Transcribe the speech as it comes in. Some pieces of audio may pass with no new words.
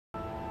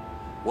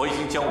我已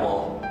经将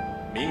我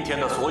明天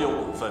的所有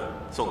股份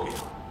送给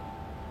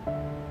他，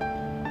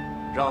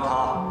让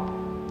他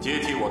接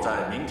替我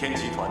在明天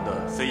集团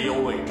的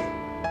CEO 位置。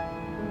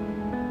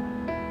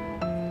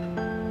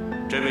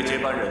这位接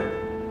班人，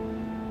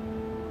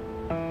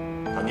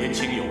他年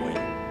轻有为，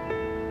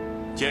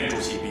建筑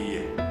系毕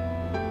业，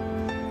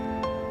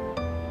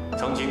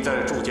曾经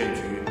在住建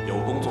局有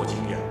工作经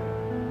验，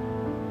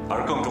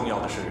而更重要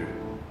的是，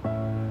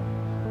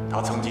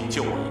他曾经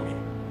救我一命。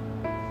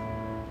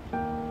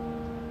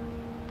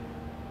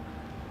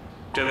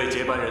这位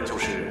接班人就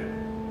是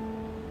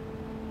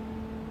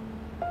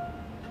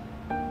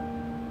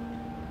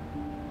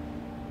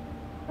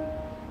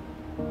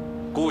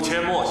顾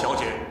千墨小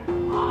姐。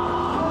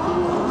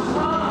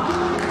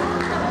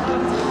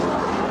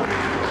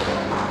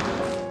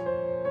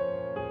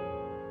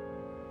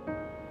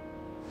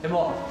千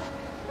墨，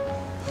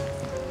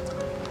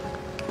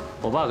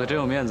我爸可真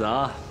有面子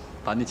啊，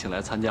把你请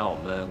来参加我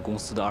们公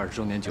司的20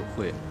周年酒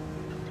会，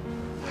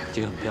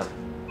这个很漂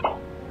亮。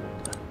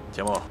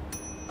千墨，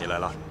你来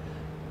了。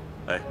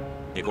哎，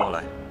你跟我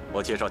来，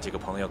我介绍几个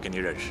朋友给你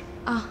认识。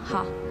啊，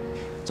好。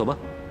走吧。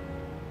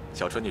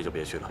小春你就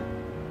别去了，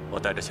我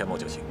带着千墨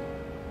就行。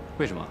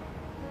为什么？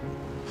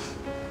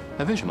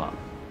哎，为什么？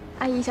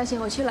阿姨、小姐，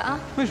我去了啊。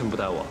为什么不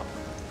带我？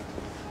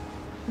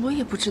我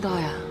也不知道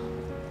呀。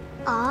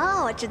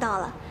哦，我知道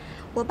了，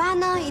我爸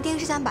呢一定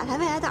是想把他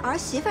未来的儿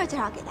媳妇介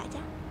绍给大家。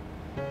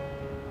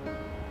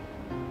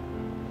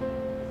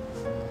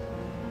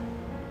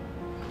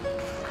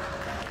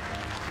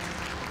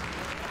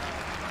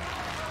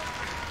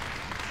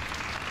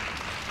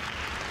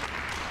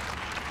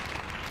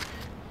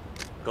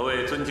各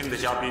位尊敬的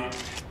嘉宾，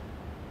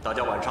大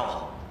家晚上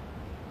好。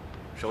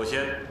首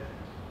先，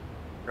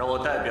让我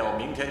代表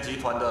明天集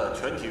团的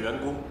全体员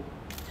工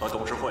和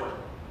董事会，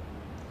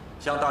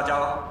向大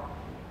家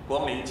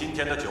光临今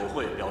天的酒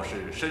会表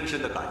示深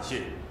深的感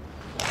谢。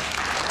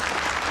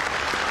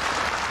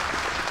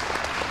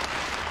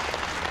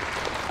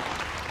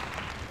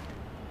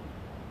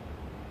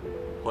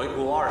回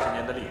顾20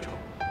年的历程，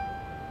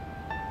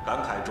感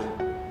慨中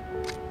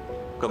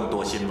更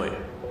多欣慰。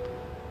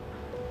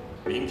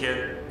明天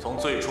从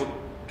最初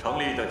成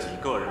立的几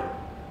个人，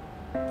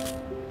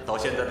到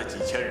现在的几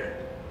千人，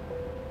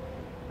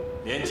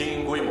年经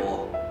营规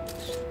模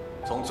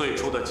从最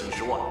初的几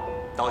十万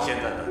到现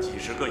在的几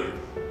十个亿，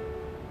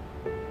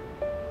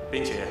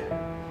并且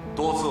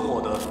多次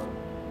获得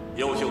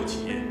优秀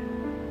企业、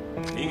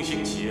明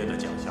星企业的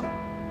奖项。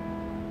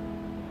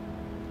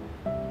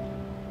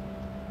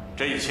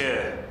这一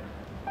切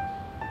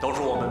都是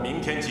我们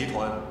明天集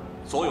团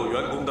所有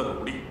员工的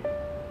努力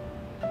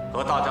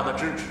和大家的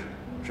支持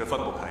是分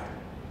不开的。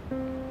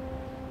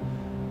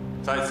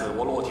在此，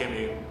我骆天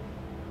明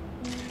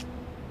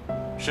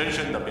深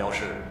深地表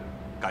示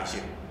感谢。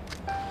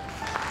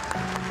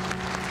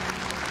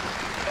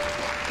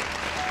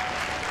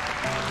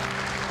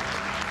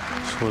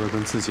说的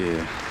跟自己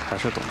还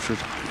是董事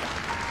长一样。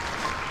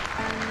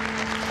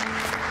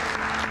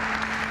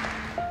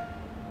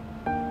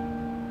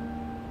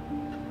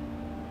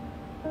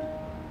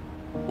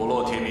我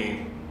骆天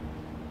明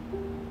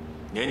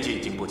年纪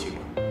已经不轻了，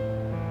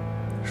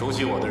熟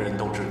悉我的人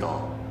都知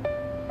道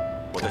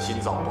我的心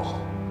脏不好，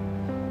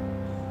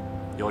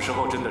有时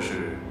候真的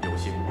是有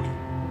心无力。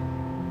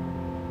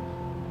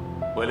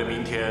为了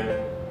明天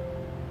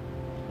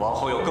往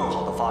后有更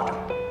好的发展，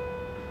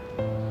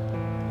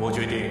我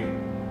决定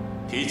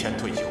提前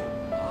退休。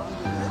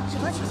什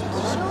么提前退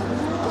休？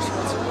为什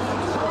么提前退休？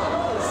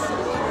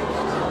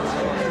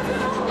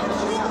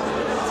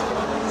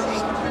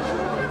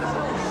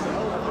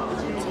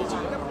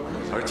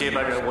而接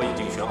班人我已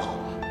经选好了，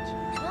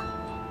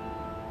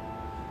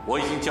我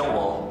已经将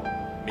我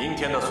明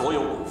天的所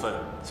有股份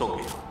送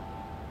给他，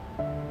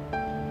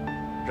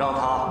让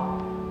他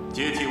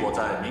接替我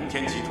在明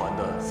天集团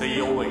的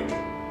CEO 位置。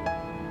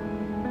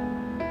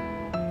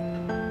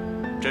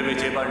这位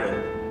接班人，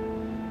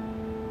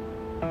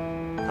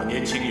他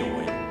年轻有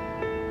为，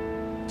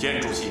建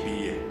筑系毕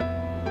业，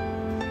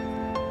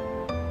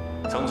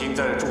曾经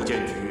在住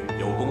建局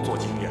有工作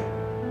经验，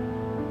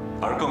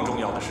而更重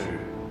要的是，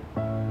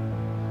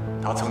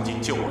他曾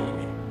经救我一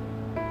命。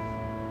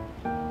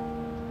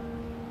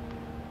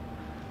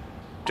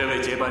这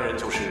位接班人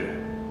就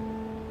是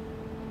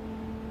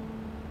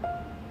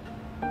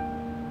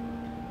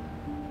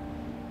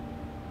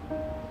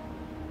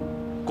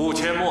顾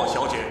千墨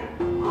小姐。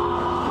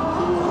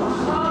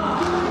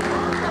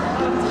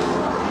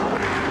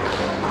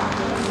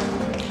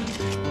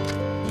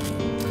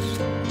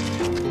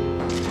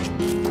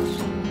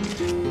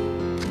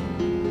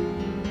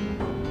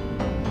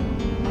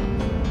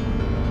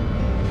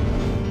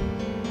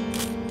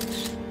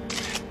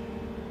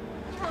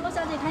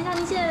谈一下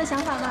您现在的想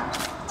法吧。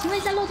请问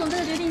一下，骆总这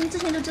个决定您之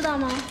前就知道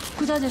吗？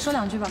顾小姐说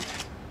2句吧。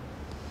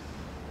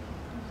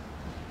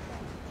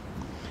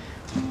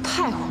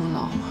太胡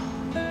闹了。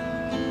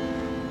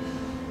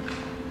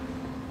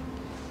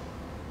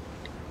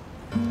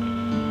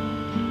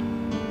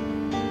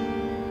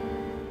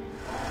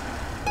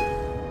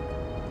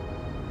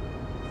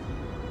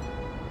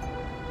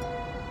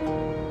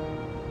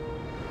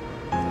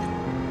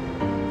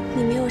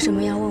你没有什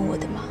么要问我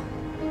的吗？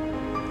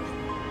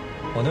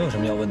我能有什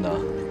么要问的？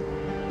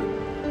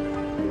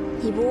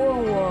你不问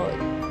我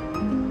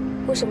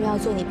为什么要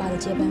做你爸的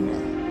接班人？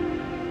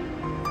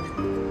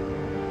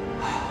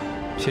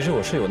其实我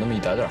是有那么一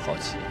点点好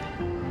奇，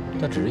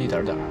但只是一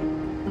点点。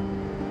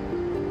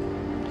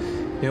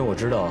因为我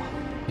知道，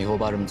你和我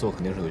爸这么做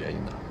肯定是有原因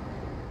的。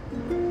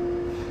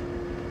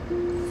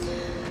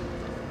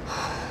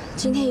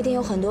今天一定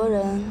有很多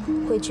人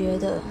会觉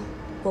得，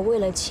我为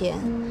了钱，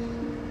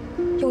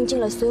用尽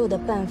了所有的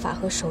办法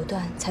和手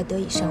段才得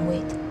以上位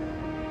的。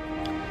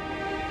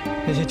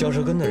那些嚼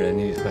舌根的人，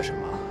你理他干什么？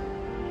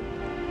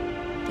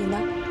你呢？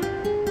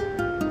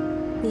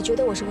你觉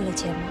得我是为了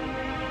钱吗？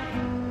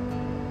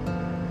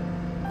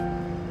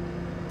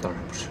当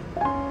然不是。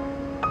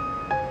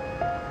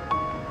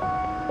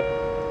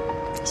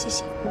谢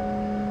谢。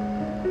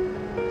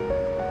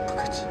不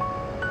客气。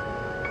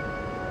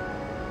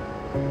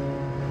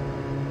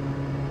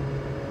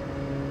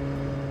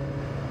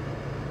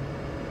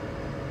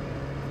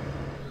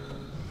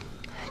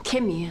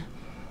天明，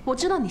我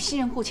知道你信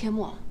任顾阡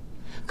陌，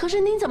可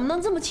是你怎么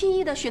能这么轻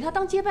易的选他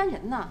当接班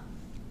人呢？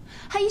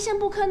还一声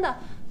不吭的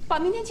把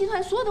明天集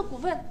团所有的股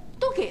份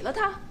都给了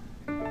他，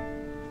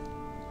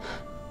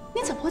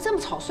你怎么会这么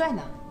草率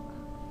呢？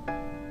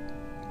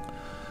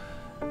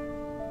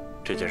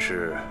这件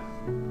事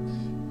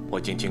我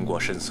已经经过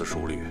深思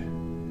熟虑，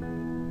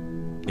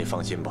你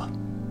放心吧，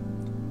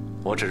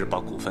我只是把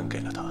股份给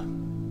了他，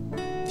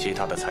其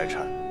他的财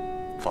产、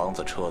房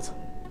子、车子、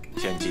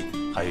现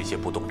金，还有一些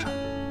不动产，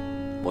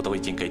我都已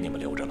经给你们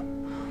留着了。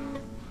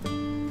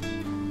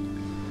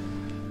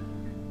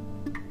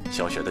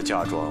小雪的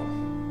嫁妆，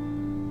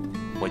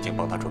我已经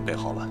帮她准备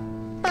好了。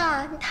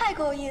爸，你太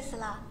够意思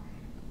了。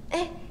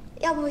哎，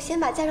要不先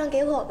把嫁妆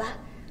给我吧，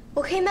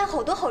我可以买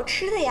好多好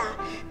吃的呀。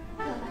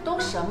都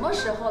什么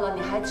时候了，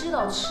你还知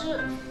道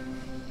吃？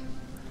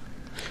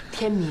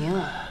天明，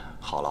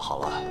好了好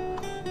了，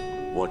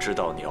我知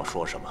道你要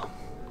说什么。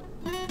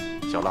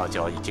小辣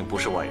椒已经不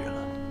是外人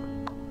了，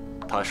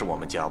她是我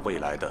们家未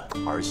来的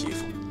儿媳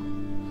妇。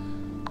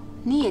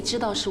你也知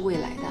道是未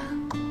来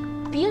的，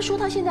别说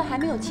她现在还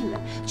没有进门，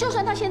就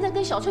算她现在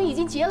跟小春已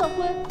经结了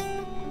婚，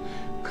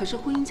可是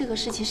婚姻这个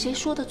事情谁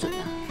说得准呢？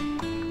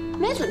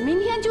没准明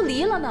天就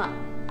离了呢。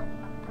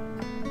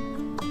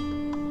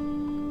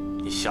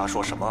你瞎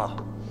说什么？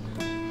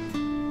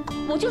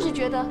我就是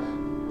觉得，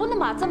不能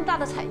把这么大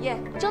的产业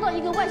交到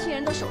一个外星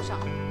人的手上。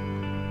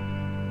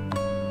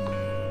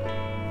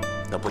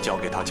那不交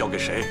给他，交给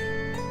谁？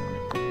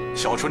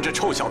小春这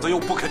臭小子又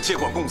不肯接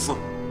管公司，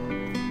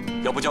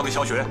要不交给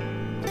小雪？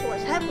我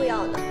才不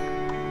要呢！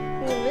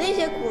你们那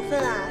些股份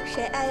啊，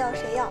谁爱要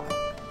谁要，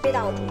别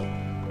打我主意。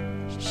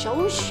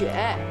小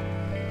雪，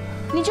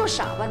你就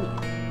傻吧你！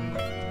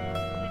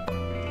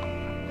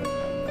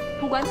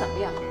不管怎么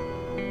样，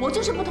我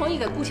就是不同意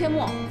给顾阡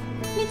陌，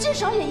你至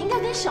少也应该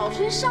跟小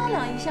春商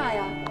量一下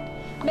呀。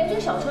没准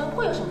小春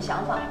会有什么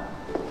想法。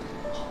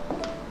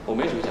我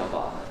没什么想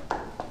法，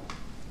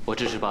我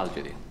支持爸的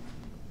决定。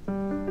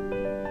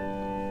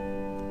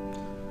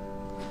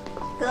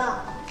哥，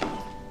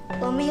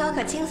我们以后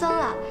可轻松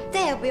了，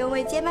再也不用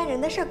为接班人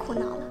的事苦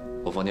恼了。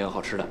我房间有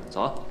好吃的，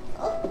走啊。